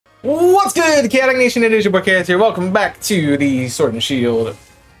What's good, Chaotic Nation? It is your boy Chaos here. Welcome back to the Sword and Shield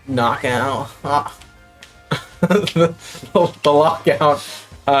knockout. the lockout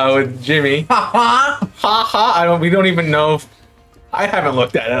with Jimmy. Ha ha. We don't even know if I haven't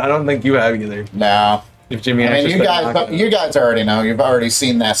looked at it. I don't think you have either. No. If Jimmy, I mean, you guys already know. You've already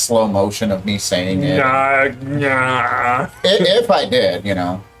seen that slow motion of me saying it. Nah. If I did, you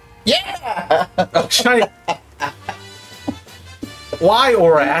know. Yeah. Oh, shiny. Why,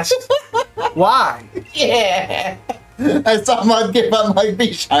 Oras? Why? Yeah. I saw Mudkip. I'm like,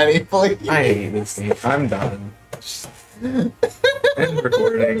 be shiny, please. I hate this game. I'm done. End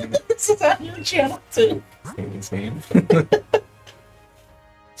recording. This is on your channel too. I hate this game.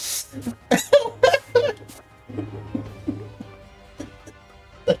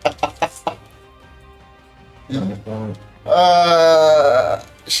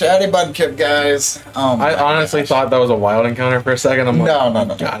 Shiny Mudkip, guys. Oh my I honestly gosh. thought that was a wild encounter for a second. I'm like, No.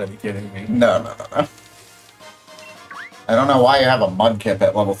 you gotta be kidding me. No. I don't know why you have a Mudkip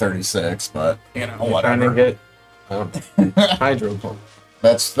at level 36, but you know, You're whatever. trying to get Hydro Pump.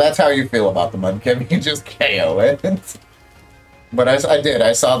 That's how you feel about the Mudkip. You just KO it. But I did.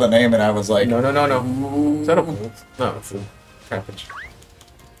 I saw the name and I was like, No. Is that a Volt? No, it's a Trapage.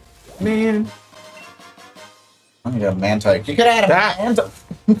 Man. I'm gonna Mantike. You could add a That.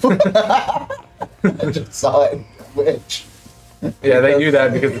 I just saw it. Which? Yeah, they do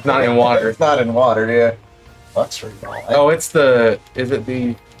that because it's not in water. It's not in water, yeah. Luxury ball. Oh, it's the... Is it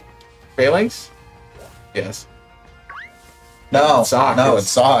the... Phalanx? Yes. No, Sock no, is-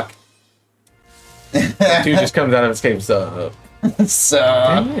 it's Sock. The two just comes out of his cave, so... So,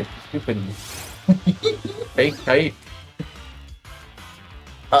 Damn it, stupid... Fake kite.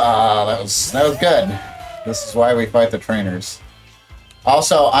 that was good. This is why we fight the trainers.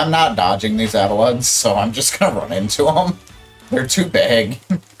 Also, I'm not dodging these Avalons, so I'm just gonna run into them. They're too big.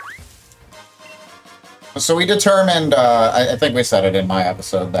 So we determined, I think we said it in my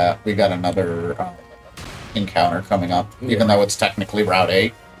episode, that we got another encounter coming up. Yeah. Even though it's technically Route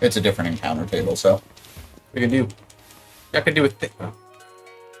 8, it's a different encounter table, so. We can do... I could do a thing. Oh.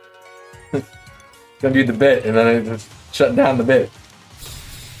 Gonna do the bit, and then I just shut down the bit.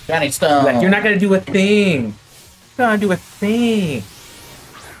 Johnny Stone! Like, you're not gonna do a thing! You're gonna do a thing!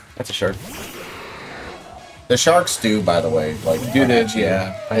 That's a shark. The sharks do, by the way, like, Do the... damage,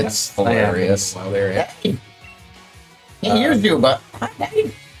 Yeah. It's hilarious. Wild area. He hears you, but...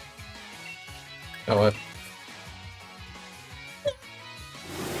 Oh, what?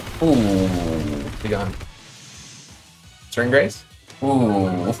 Ooh. Be gone. String Grace?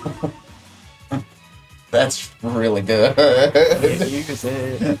 Ooh. That's really good. Can't use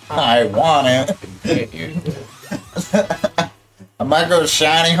it. I want it. Can't use it. I might go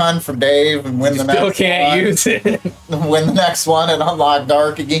shiny hunt for Dave and win the next Still can't one. use it. Win the next one and unlock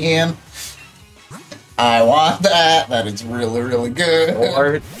Dark again. I want that. That is really, really good.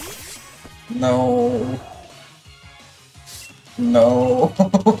 Or... No. No.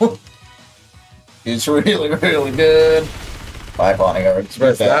 It's really, really good. 5 bodyguards.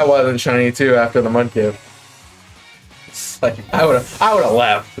 But that wasn't shiny too after the Mudkip. It's like, I would've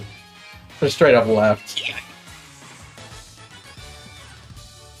left. Just straight up left.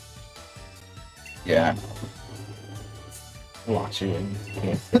 Yeah. Watch you and you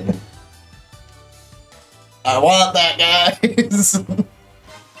can't see it. I want that, guys.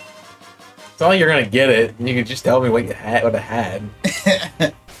 It's all you're gonna get it. And you could just tell me what you had, what I had.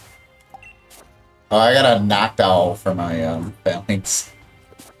 Oh, I got a knockdown for my phalanx.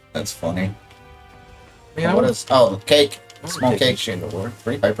 That's funny. Yeah, What is? Oh, the cake. I would Small take cake. Shane War.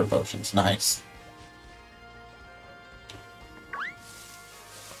 3 hyper potions. Nice.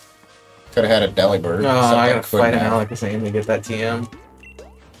 Could have had a Delibird. No, except I gotta couldn't fight an have. Alakazam to get that TM.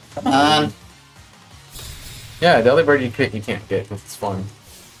 Come on. Yeah, Delibird you can't get because it's fun.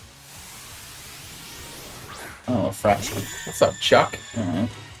 Oh, a fraction. What's up, Chuck? Alright.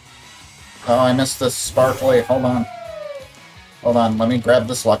 Oh, I missed the sparkly. Hold on. Hold on. Let me grab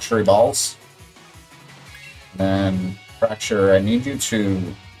this luxury balls. Then, Fracture, I need you to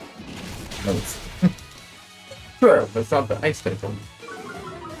move. Sure, but it's not the ice type one.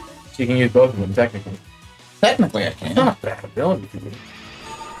 So you can use both of them, technically. Technically, I It's can. not a bad ability for you.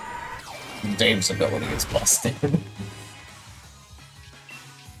 Dave's ability is busted.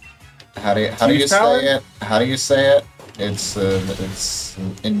 How do you say it? How do you say it? It's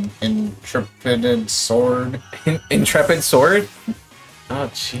intrepid sword. Intrepid sword? Oh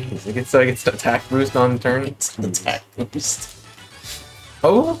jeez, it gets the attack boost on turn. It's an attack boost.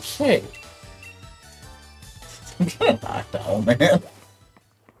 Okay. Get knocked out, man.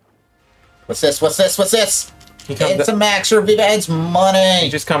 What's this? What's this? What's this? He comes It's a max revenge money.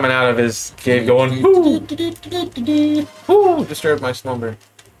 He's just coming out of his cave going, whoo! Whoo! Disturbed my slumber.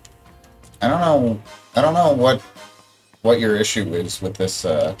 I don't know what your issue is with this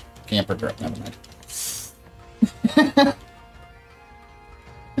camper girl. Never mind.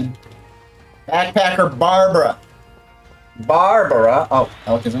 Backpacker Barbara. Barbara. Oh,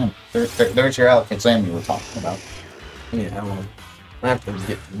 Alakazam. There's your Alakazam you were talking about. Yeah, well, I have to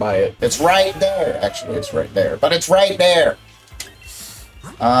get by it. It's right there. Actually, it's right there. But it's right there.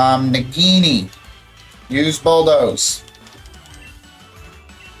 Nagini. Use Bulldoze.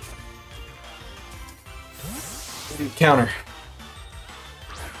 Counter.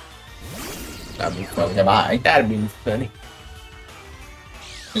 That'd be funny. Goodbye. That'd be funny.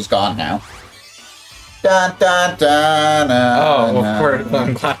 He's gone now. Dun, dun, dun, Oh, of course.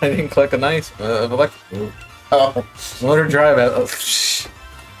 I'm glad I didn't click a nice electric. Oh. Motor drive out. Oh,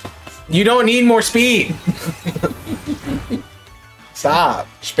 you don't need more speed. Stop.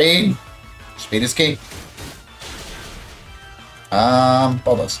 Speed. Speed is key.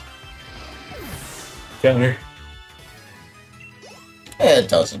 Bulldoze. Counter. It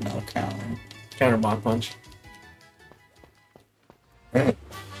doesn't know counter. Counter Mach Punch.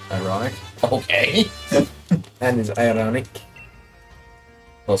 Ironic. Okay. That is ironic.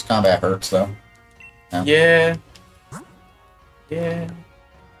 Close combat hurts, though. No? Yeah. Yeah.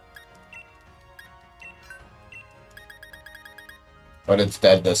 But it's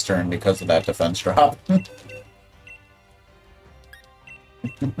dead this turn because of that defense drop.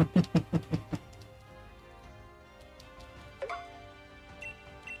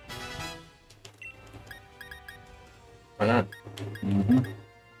 Why not?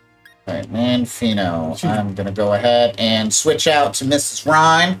 Alright, and Fino. I'm gonna go ahead and switch out to Mrs.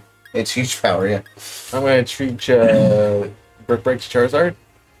 Rhyme. It's huge power, yeah. I'm gonna treat Brick Breaks Charizard.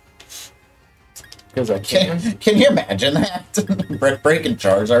 Because I can. Can you imagine that? Brick breaking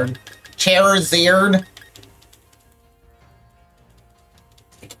Charizard. Charizard.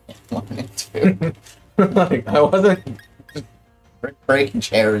 Like, I wasn't Brick breaking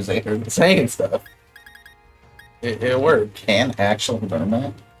Charizard. saying stuff. It worked. Can actually learn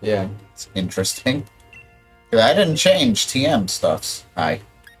that. Yeah. It's interesting. I didn't change TM stuffs. Hi.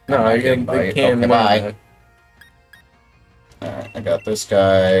 No, I can Okay, bye. Alright, I got this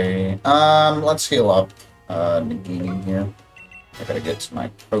guy. Let's heal up Nagini here. I gotta get to my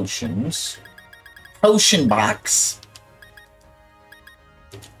potions. Potion box!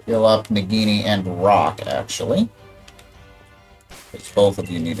 Heal up Nagini and Rock, actually. Because both of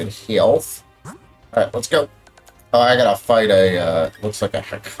you needed health. Alright, let's go. Oh, I gotta fight a, looks like a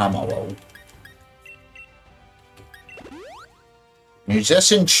Hakamalo.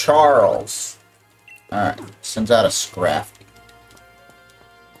 Musician Charles. Alright, sends out a Scrafty.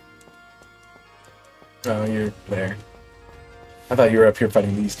 Oh, you're there. I thought you were up here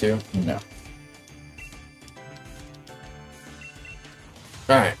fighting these two. No.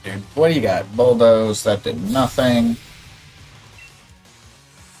 Alright, dude. What do you got? Bulldoze, that did nothing.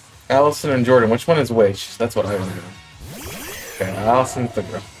 Allison and Jordan. Which one is which? That's what I want to know. Okay, Allison's the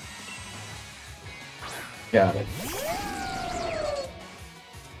girl. Got it.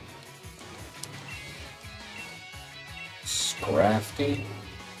 Scrafty.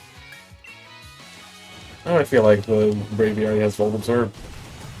 I feel like the Bravey already has Volt Absorb.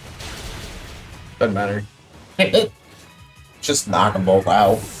 Doesn't matter. Just knock them both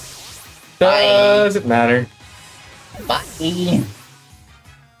out. Does it matter? Bye.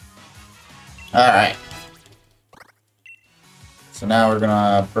 Alright. So now we're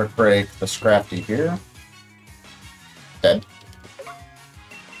gonna brick break the Scrafty here. Dead.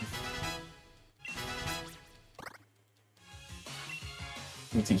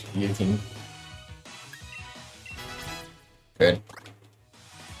 Let me teach you 18. Good.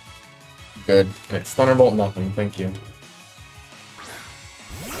 Good. Okay, Thunderbolt, nothing. Thank you.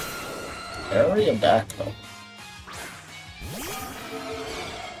 Area back though.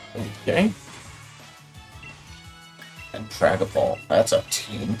 Okay. And Dragapult. That's a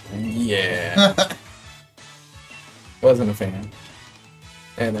team. Yeah. Wasn't a fan.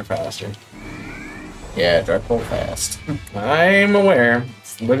 And they're faster. Yeah, Dragapult fast. I'm aware.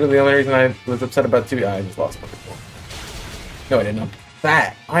 It's literally the only reason I was upset about two. I just lost my control. No, I didn't know.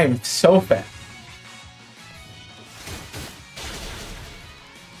 Fat. I am so fat.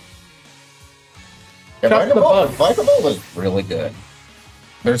 Yeah, Chuck the bug. Vikable was really good.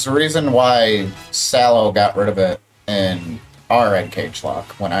 There's a reason why Sallow got rid of it in our Red Cage Lock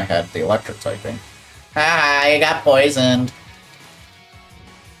when I had the electric typing. Ah, you got poisoned.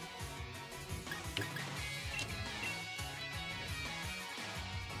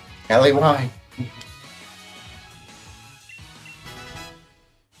 Ellie, why?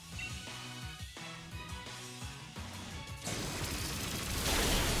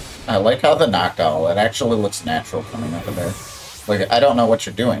 I like how the knockdown, it actually looks natural coming out of there. Like, I don't know what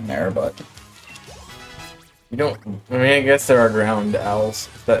you're doing there, but... You don't... I mean, I guess there are ground owls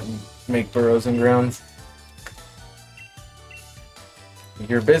that make burrows in grounds.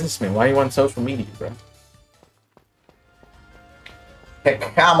 You're a businessman. Why are you on social media, bro?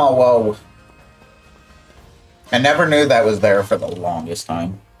 Hikamawo. I never knew that was there for the longest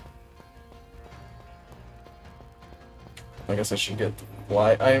time. I guess I should get the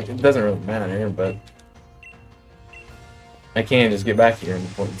fly. It doesn't really matter, but I can't just get back here in the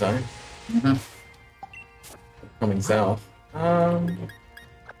point in time. Mm-hmm. Coming south.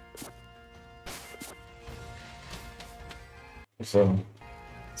 So,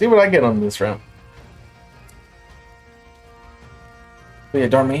 see what I get on this round. Be a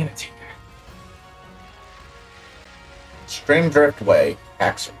Darmanity. Stream Driftway,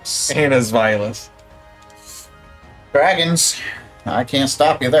 Axis. Anna's Violus. Dragons, I can't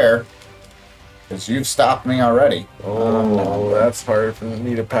stop you there. Because you've stopped me already. Oh, that's hard for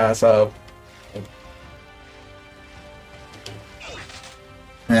me to pass up.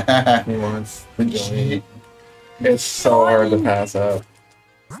 He wants to join. It's so hard to pass up.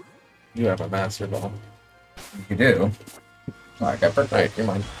 You have a Master Ball. You do. Like, I forgot. Right, you're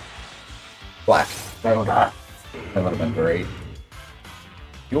mine. Black. Right on that. That would have been great.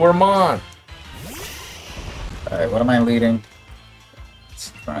 You're mine. Alright, what am I leading?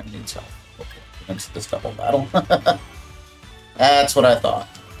 Let's try and need help. Okay, against this double battle. That's what I thought.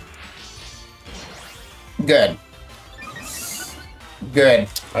 Good. Good.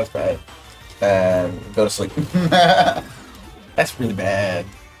 That's bad. Go to sleep. That's really bad.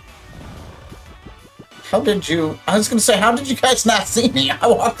 How did you... I was gonna say, how did you guys not see me? I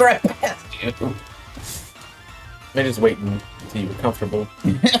walked right past you. They're just waiting until you were comfortable.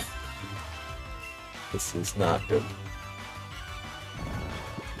 This is not good.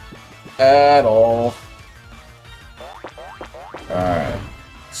 At all. Alright.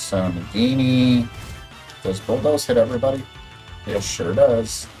 So, Nagini... Does Bulldoze hit everybody? It sure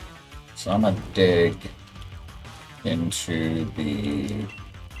does. So I'm gonna dig into the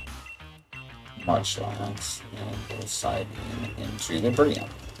Munchlax and go side into the Brium.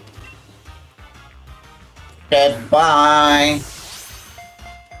 Goodbye!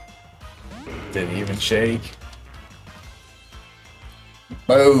 Didn't even shake.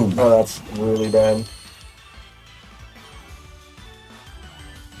 Boom! Oh, that's really bad.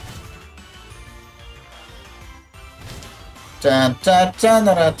 Dun, dun, dun,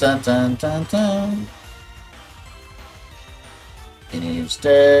 dun, dun, dun, dun, dun. Needs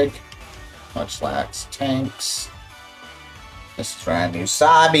dig. Munchlax tanks. Let's try a new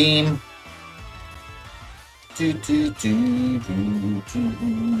Psybeam. Do do do do do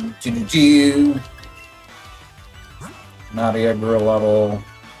do do do. Nadia grew a level.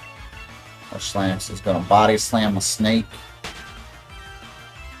 Munchlax is gonna body slam a snake.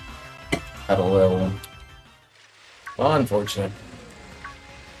 Had a little. Well, unfortunate.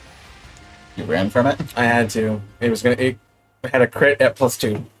 You ran from it? I had to. It had a crit at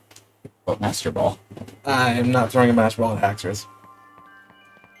 +2. What Master Ball? I am not throwing a Master Ball at Haxorus.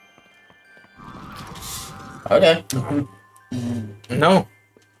 Okay. No.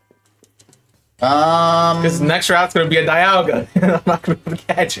 Because next route's going to be a Dialga. I'm not going to be able to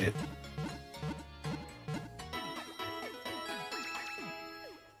catch it.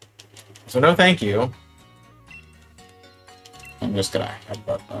 So no thank you. I'm just gonna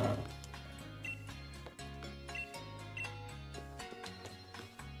headbutt that.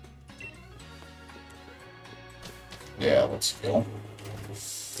 Yeah, let's go.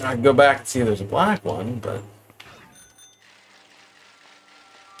 I can go back and see if there's a black one, but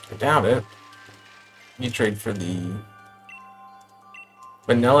I doubt it. You trade for the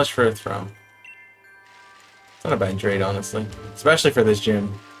Vanillish for a throw. It's not a bad trade, honestly. Especially for this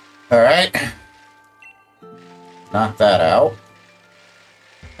gym. Alright. Knock that out.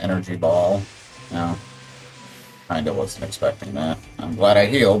 Energy Ball. No. Kinda wasn't expecting that. I'm glad I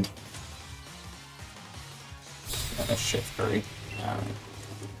healed. And a shift 3.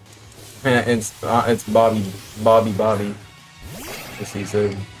 Yeah, it's Bobby. This is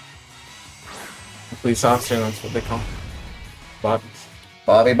a police officer, that's what they call Bobbies.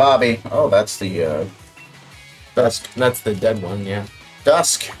 Bobby. Oh, that's the, Dusk. That's the dead one, yeah.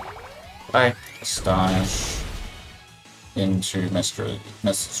 Dusk. Bye. Astonish. Into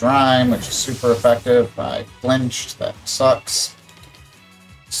Mrs. Rhyme, which is super effective. I flinched. That sucks.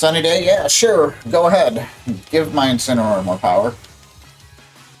 Sunny Day? Yeah, sure. Go ahead. Give my Incineroar more power.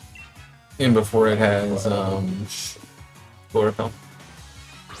 And before it has, Chlorophyll.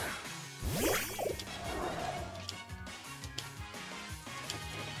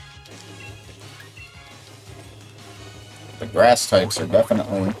 grass types are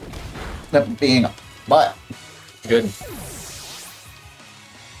definitely being a butt. Good.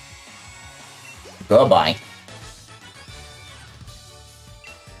 Goodbye.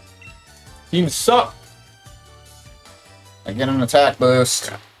 Teams suck. I get an attack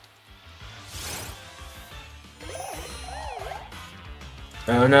boost.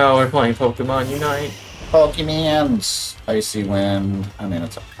 Oh no, we're playing Pokemon Unite. Pokemons. Icy Wind. I mean,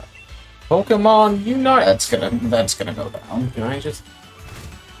 it's okay. Pokemon Unite. That's gonna go down. Can I just...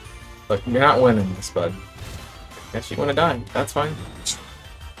 Look, you're not winning this, bud. Guess you want to die. That's fine.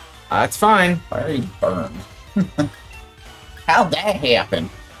 That's fine. Why are you burned? How'd that happen?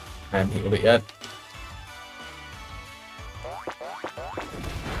 I haven't healed it yet.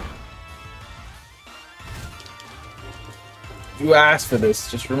 You asked for this.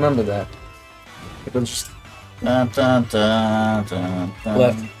 Just remember that. It'll just... Dun, dun, dun, dun, dun.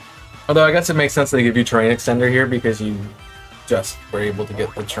 Left. Although I guess it makes sense they give you terrain extender here because you just were able to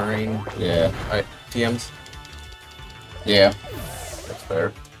get the terrain Yeah. TMs. Yeah. That's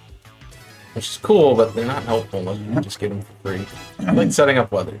fair. Which is cool, but they're not helpful unless you just get them for free. I like setting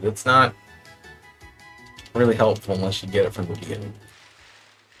up weather. It's not really helpful unless you get it from the beginning.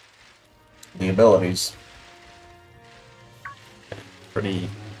 The abilities. Pretty...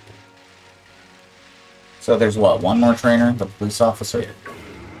 So there's what? One more trainer? The police officer?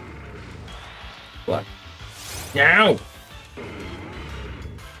 Black. Now!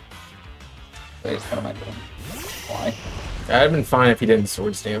 Wait, what am I doing? Why? I'd have been fine if he didn't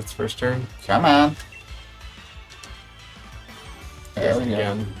sword stance first turn. Come on. There we go.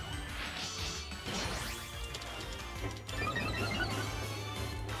 Again.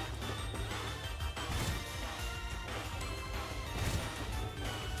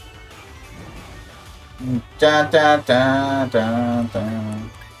 Da da da da da.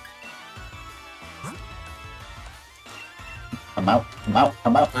 I'm out. I'm out.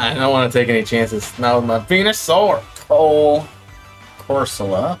 I'm out. I don't want to take any chances. Not with my Venusaur. Cole.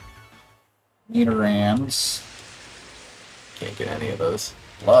 Corsola. Nidorans. Can't get any of those.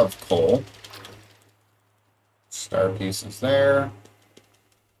 Love Cole. Star pieces there.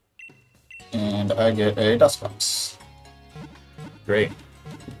 And I get a Dustbox. Great.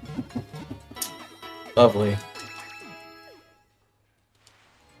 Lovely.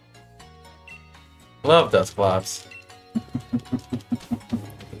 Love Dusclops.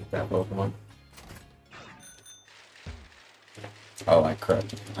 That Pokemon. Oh, I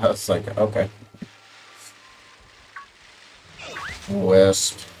crit. I was like, okay.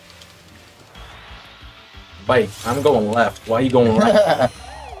 Wisp. Bike. I'm going left. Why are you going right?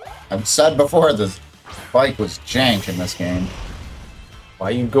 I've said before this bike was jank in this game. Why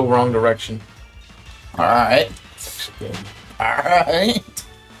you go wrong direction? Alright. It's actually good. Alright.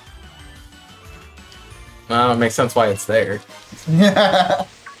 Well, it makes sense why it's there. Yeah,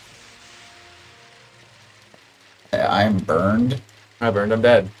 I'm burned. I burned him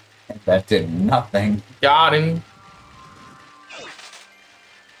dead. That did nothing. Got him.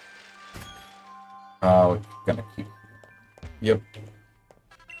 Oh, gonna keep. Yep.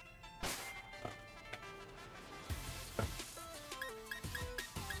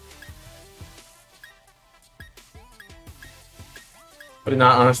 But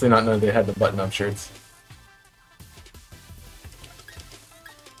not honestly not know they had the button-up shirts.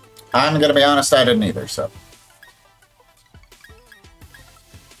 I'm gonna be honest, I didn't either, so.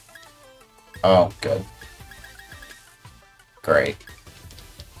 Oh, good. Great.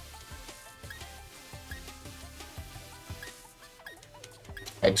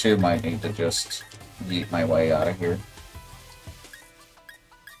 I too might need to just yeet my way out of here.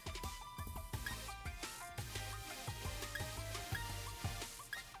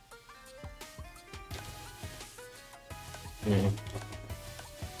 Mm.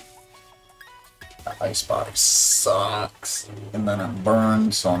 That ice body sucks. And then I'm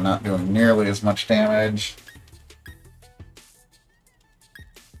burned, so I'm not doing nearly as much damage.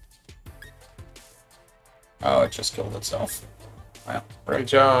 Oh, it just killed itself. Well, Great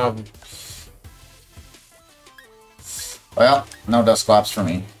job. Well, no Dusclops for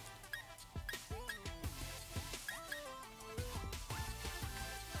me.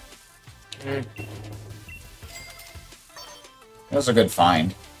 Mm. It was a good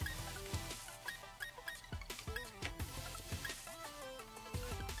find.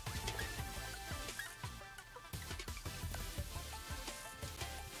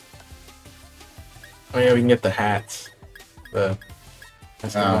 Oh yeah, we can get the hats. The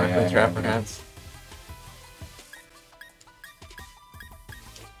yeah, trapper yeah. hats.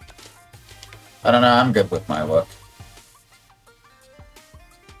 I don't know, I'm good with my look.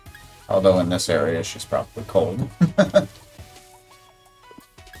 Although in this area she's probably cold.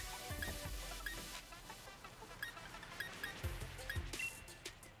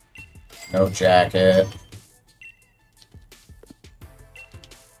 No jacket.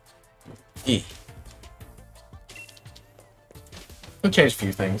 E. I'll change a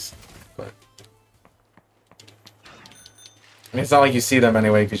few things, but I mean, it's not like you see them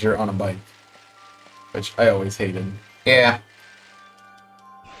anyway because you're on a bike, which I always hated. Yeah.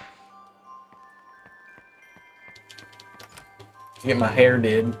 To get my hair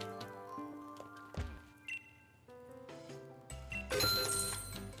did.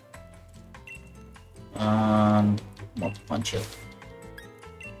 We'll punch it.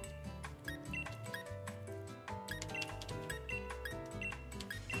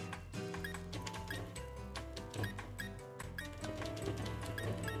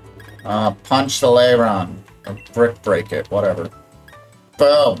 Punch the Leyron. Or brick break it, whatever.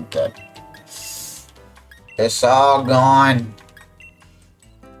 Boom, dead. It's all gone.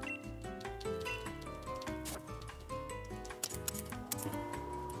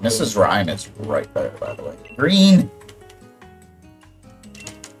 Mrs. Ryan is right there, by the way. Green.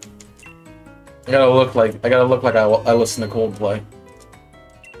 I gotta look like I listen to Coldplay.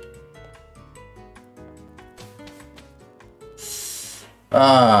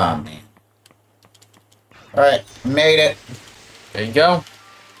 Ah, man. Alright, made it. There you go.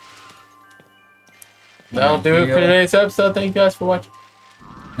 That'll do it for today's episode. Thank you guys for watching.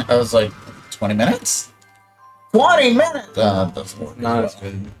 I was like, 20 minutes? 20 minutes! That's more. Not as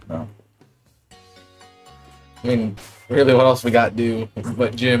good. No. I mean, really, what else we got to do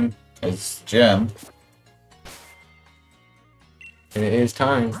but gym? It's gym. And it is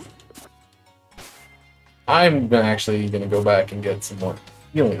time. I'm actually gonna go back and get some more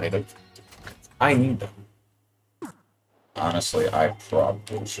healing items. I need them. Honestly, I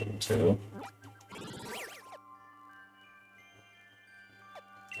probably should too.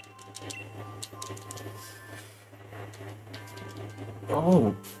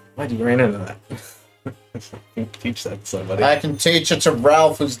 Oh, glad you ran into that. You can teach that to somebody. I can teach it to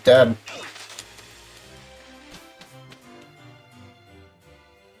Ralph, who's dead.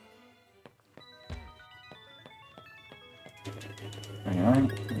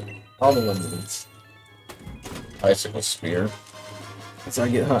 Alright. All the lemons. Icicle spear. So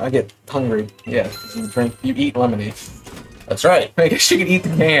I get hungry. Yeah, you eat lemonade. That's right. I guess you can eat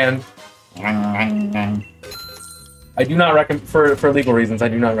the can. I do not recommend, for legal reasons, I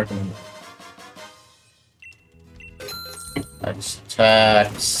do not recommend it. Ice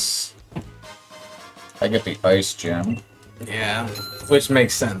attacks. I get the ice gem. Yeah, which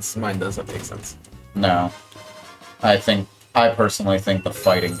makes sense. Mine doesn't make sense. No. I personally think the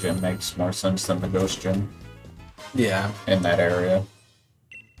fighting gym makes more sense than the ghost gym. Yeah. In that area.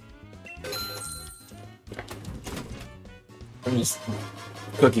 I'm just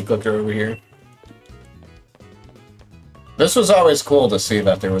cookie clicker over here. This was always cool to see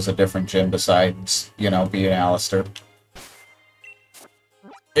that there was a different gym besides, you know, being Alistair.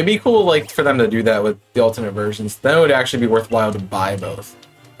 It'd be cool, like, for them to do that with the alternate versions. Then it would actually be worthwhile to buy both.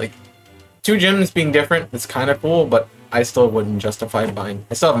 Like, two gyms being different, it's kind of cool, but I still wouldn't justify buying.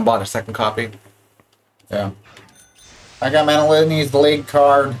 I still haven't bought a second copy. Yeah. I got Manalini's league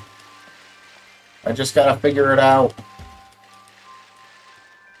card. I just gotta figure it out.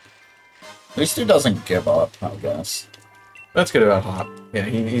 At least he doesn't give up, I guess. That's good about Hop. Yeah,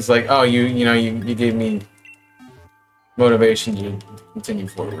 he's like, oh, you gave me motivation to continue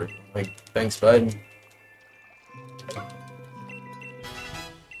forward. Like, thanks, bud.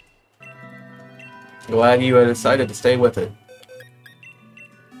 Glad you decided to stay with it.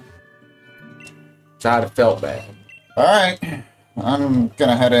 I'd have felt bad. Alright. I'm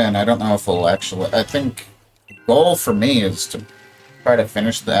gonna head in. I don't know if we'll actually... I think the goal for me is to try to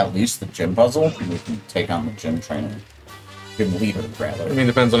finish at least the gym puzzle, and we can take on the gym trainer. Gym leader, rather. I mean,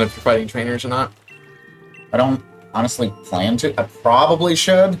 depends on if you're fighting trainers or not. I don't honestly plan to. I probably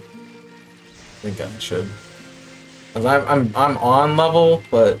should. I think I should. Cause I'm on level,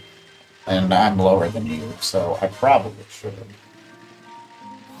 but... And I'm lower than you, so I probably should.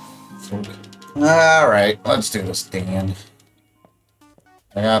 Alright, let's do this, Dan.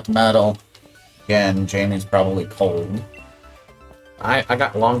 I got metal. Again, Jamie's probably cold. I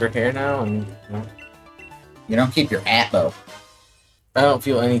got longer hair now, and you don't keep your hat though. I don't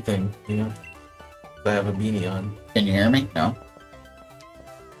feel anything, you know. I have a beanie on. Can you hear me? No.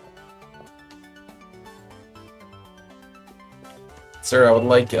 Sir, I would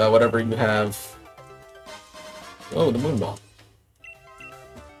like whatever you have. Oh, the moon ball.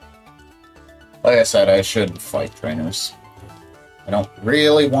 Like I said, I should fight trainers. I don't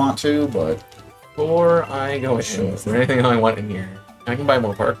really want to, but... Before I go in, is there anything I want in here? I can buy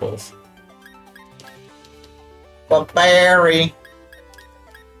more particles. But Barry!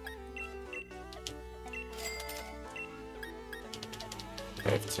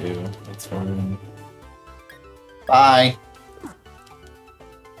 I have 2. That's fine. Bye.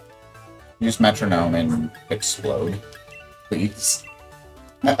 Use metronome and explode, please.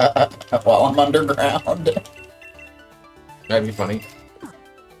 While I'm underground. That'd be funny.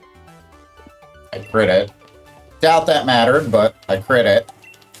 I crit it. Doubt that mattered, but I crit it.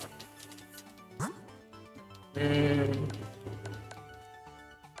 And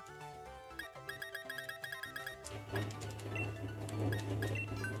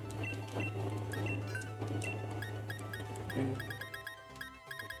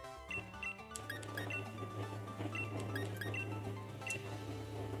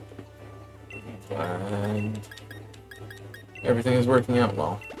everything is working out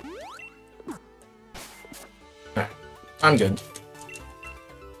well. I'm good.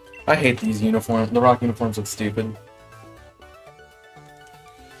 I hate these uniforms. The rock uniforms look stupid.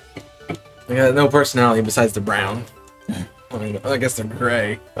 They got no personality besides the brown. I mean, I guess they're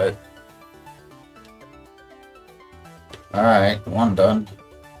gray, but... Alright, one done.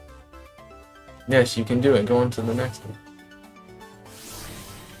 Yes, you can do it. Go on to the next one.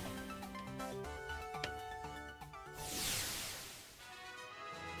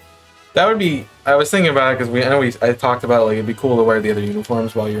 That would be... I was thinking about it because I talked about like it'd be cool to wear the other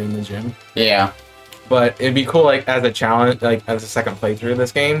uniforms while you're in the gym. Yeah. But it'd be cool like as a challenge, like as a second playthrough of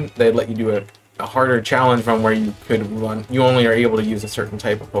this game, they'd let you do a harder challenge from where you could run. You only are able to use a certain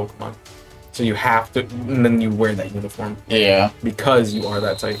type of Pokemon. So you have to, and then you wear that uniform. Yeah. Because you are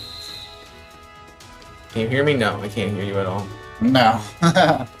that type. Can you hear me? No, I can't hear you at all. No.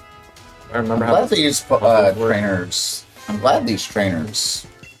 I remember how... I'm glad these trainers... I'm glad these trainers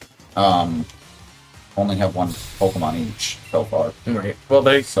only have one Pokemon each so far. Right. Well,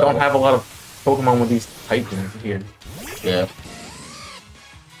 they don't have a lot of Pokemon with these type things here. Yeah.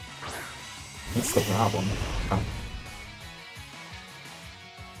 That's the problem. Oh.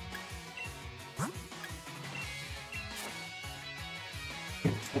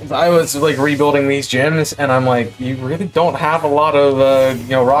 I was like rebuilding these gyms, and I'm like, you really don't have a lot of you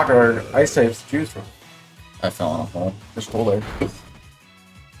know, rock or ice types to choose from. I fell in a hole. There's a hole there.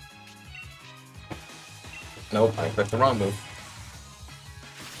 Nope, I clicked the wrong move.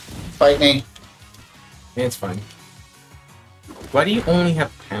 Fight me. Yeah, it's fine. Why do you only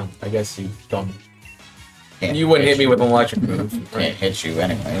have pound? I guess you don't. You wouldn't hit me with an electric move. Right? Can't hit you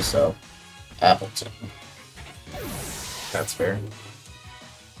anyway, so... Appleton. That's fair.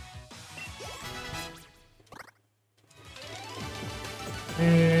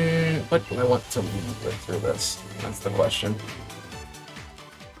 What do I want to lead with through this? That's the question.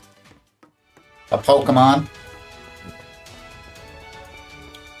 A Pokemon.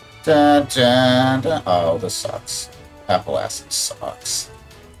 Dun, dun, dun. Oh, this sucks. Apple acid sucks.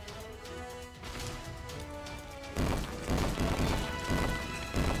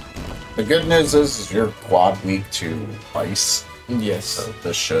 The good news is you're quad weak to ice. Yes. So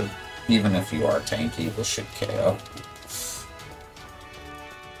this should, even if you are tanky, this should KO.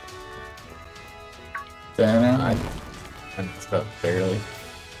 I messed up barely.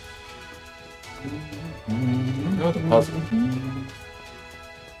 No, the puzzle.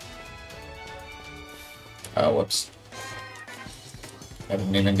 Oh, whoops. I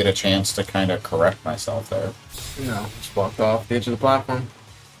didn't even get a chance to kind of correct myself there. No, just walked off the edge of the platform.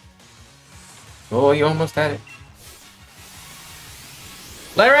 Oh, you almost had it.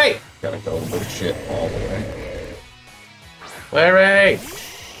 Larry! Gotta go legit all the way. Larry!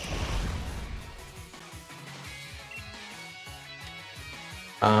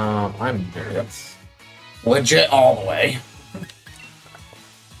 I'm nervous. Legit all the way.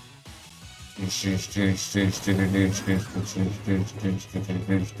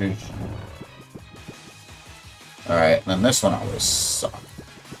 Alright, then this one always sucks.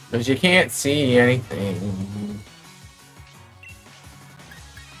 Because you can't see anything.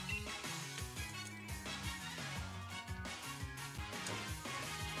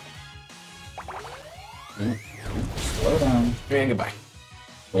 Slow down. And goodbye.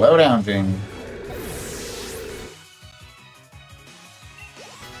 Slow down, Jing.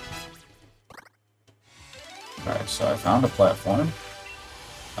 Alright, so I found a platform.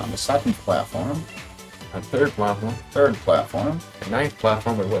 Found a second platform. A third platform. Third platform. A ninth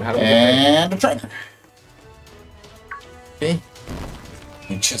platform. Wait, what? How do we get And a trainer. there? Okay.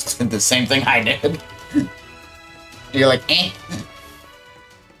 You just did the same thing I did. You're like, eh.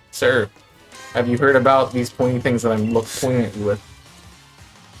 Sir, have you heard about these pointy things that I'm pointing at you with?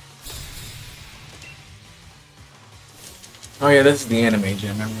 Oh yeah, this is the anime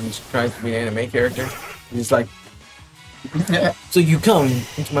gym. Everyone just tries to be an anime character. He's like, so you come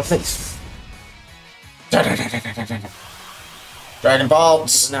into my face. Dragon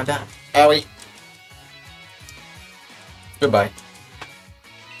Balls. Now die. Owie. Goodbye.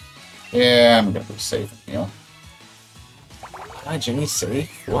 Yeah, I'm gonna be safe and heal. Hi, Jimmy.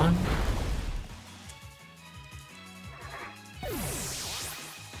 Safe one.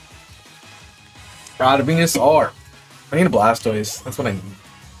 Rod Venus R. I need a Blastoise. That's what I need.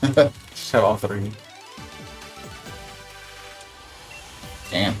 Just have all three.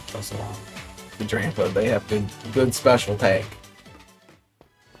 Damn. Also, the Drampa, they have good special tag.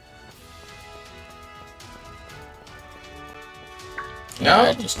 No,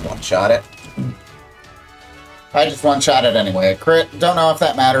 I just one-shot it. I just one-shot it anyway. Crit. Don't know if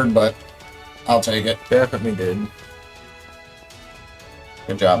that mattered, but I'll take it. Definitely did.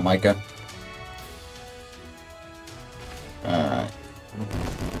 Good job, Micah. Alright.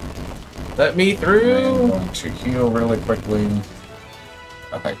 Let me through. I'm going to heal really quickly.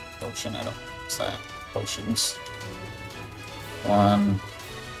 Okay, potion. I don't know what's that. Potions. 1,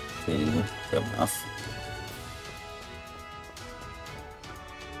 2, good enough.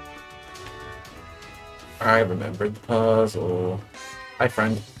 I remembered the puzzle. Hi,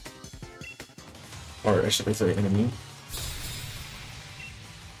 friend. Or should I say enemy?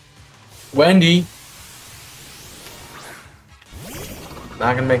 Wendy!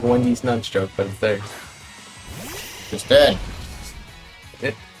 Not gonna make a Wendy's nuts joke, but it's there. Just dead.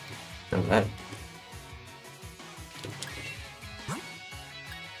 It. No, that.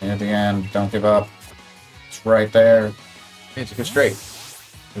 At the end, don't give up. It's right there. Hey, just go straight.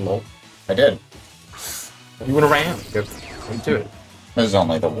 Lol. I did. You went around. Go do it. There's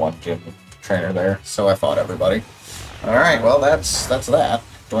only the one gym trainer there, so I fought everybody. Alright, well that's that.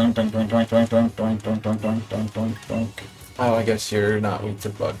 Doink, doink, doink, doink, doink, doink, doink, doink, doink, doink, doink, doink, doink. Oh, I guess you're not weak to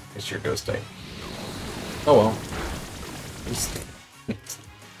bug. It's your ghost type. Oh well.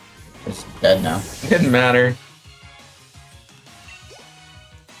 It's dead now. Didn't matter.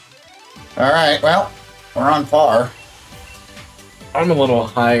 Alright, well, we're on par. I'm a little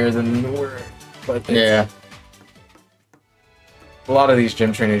higher than we're, but Yeah. a lot of these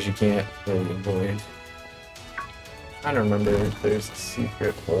gym trainers you can't really avoid. I don't remember if there's a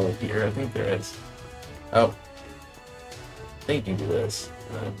secret hole here. I think there is. Oh. I think you can do this.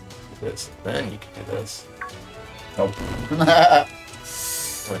 Then do this. Then you can do this. Nope.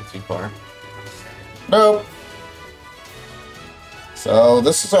 Went too far. Nope. So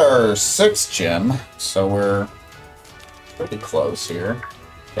this is our 6th gym, so we're pretty close here.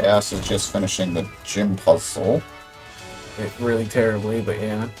 Chaos is just finishing the gym puzzle. It really terribly, but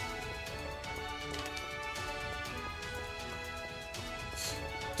yeah.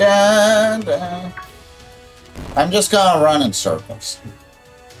 Dun, dun. I'm just gonna run in circles.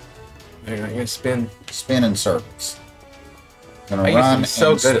 You're gonna spin. Spin in circles. Gonna I used to run be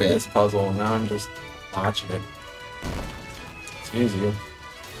so and good spin. at this puzzle, and now I'm just watching it. Excuse you.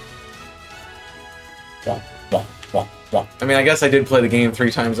 Wah, wah, wah, wah. I mean, I guess I did play the game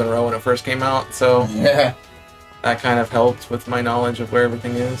 3 times in a row when it first came out, so Yeah. that kind of helped with my knowledge of where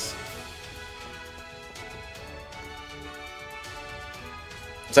everything is.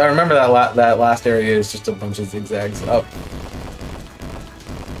 So I remember that last area is just a bunch of zigzags up.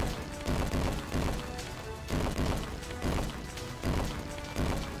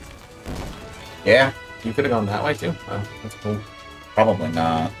 Yeah. You could have gone that way too. Oh, that's cool. Probably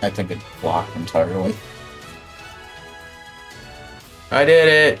not. I think it blocked entirely. I did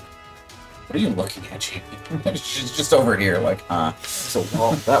it. What are you looking at, Jamie? She's just over here, like, It's a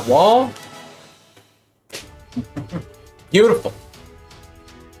wall. That wall. Beautiful.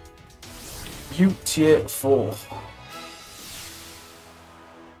 Beautiful.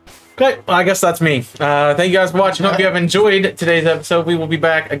 Okay, well, I guess that's me. Thank you guys for watching. Hope you have enjoyed today's episode. We will be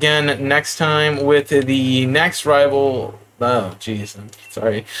back again next time with the next rival. Oh, jeez. I'm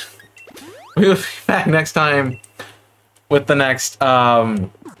sorry. We will be back next time with the next. Stop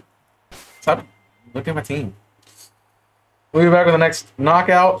looking at my team. We'll be back with the next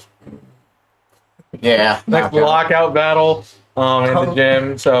knockout. yeah. Next lockout battle in the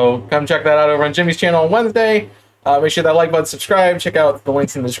gym. So come check that out over on Jimmy's channel on Wednesday. Make sure that like button, subscribe, check out the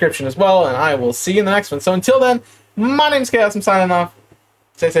links in the description as well, and I will see you in the next one. So until then, my name's Chaos. I'm signing off.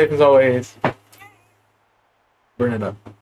 Stay safe as always. Burn it up.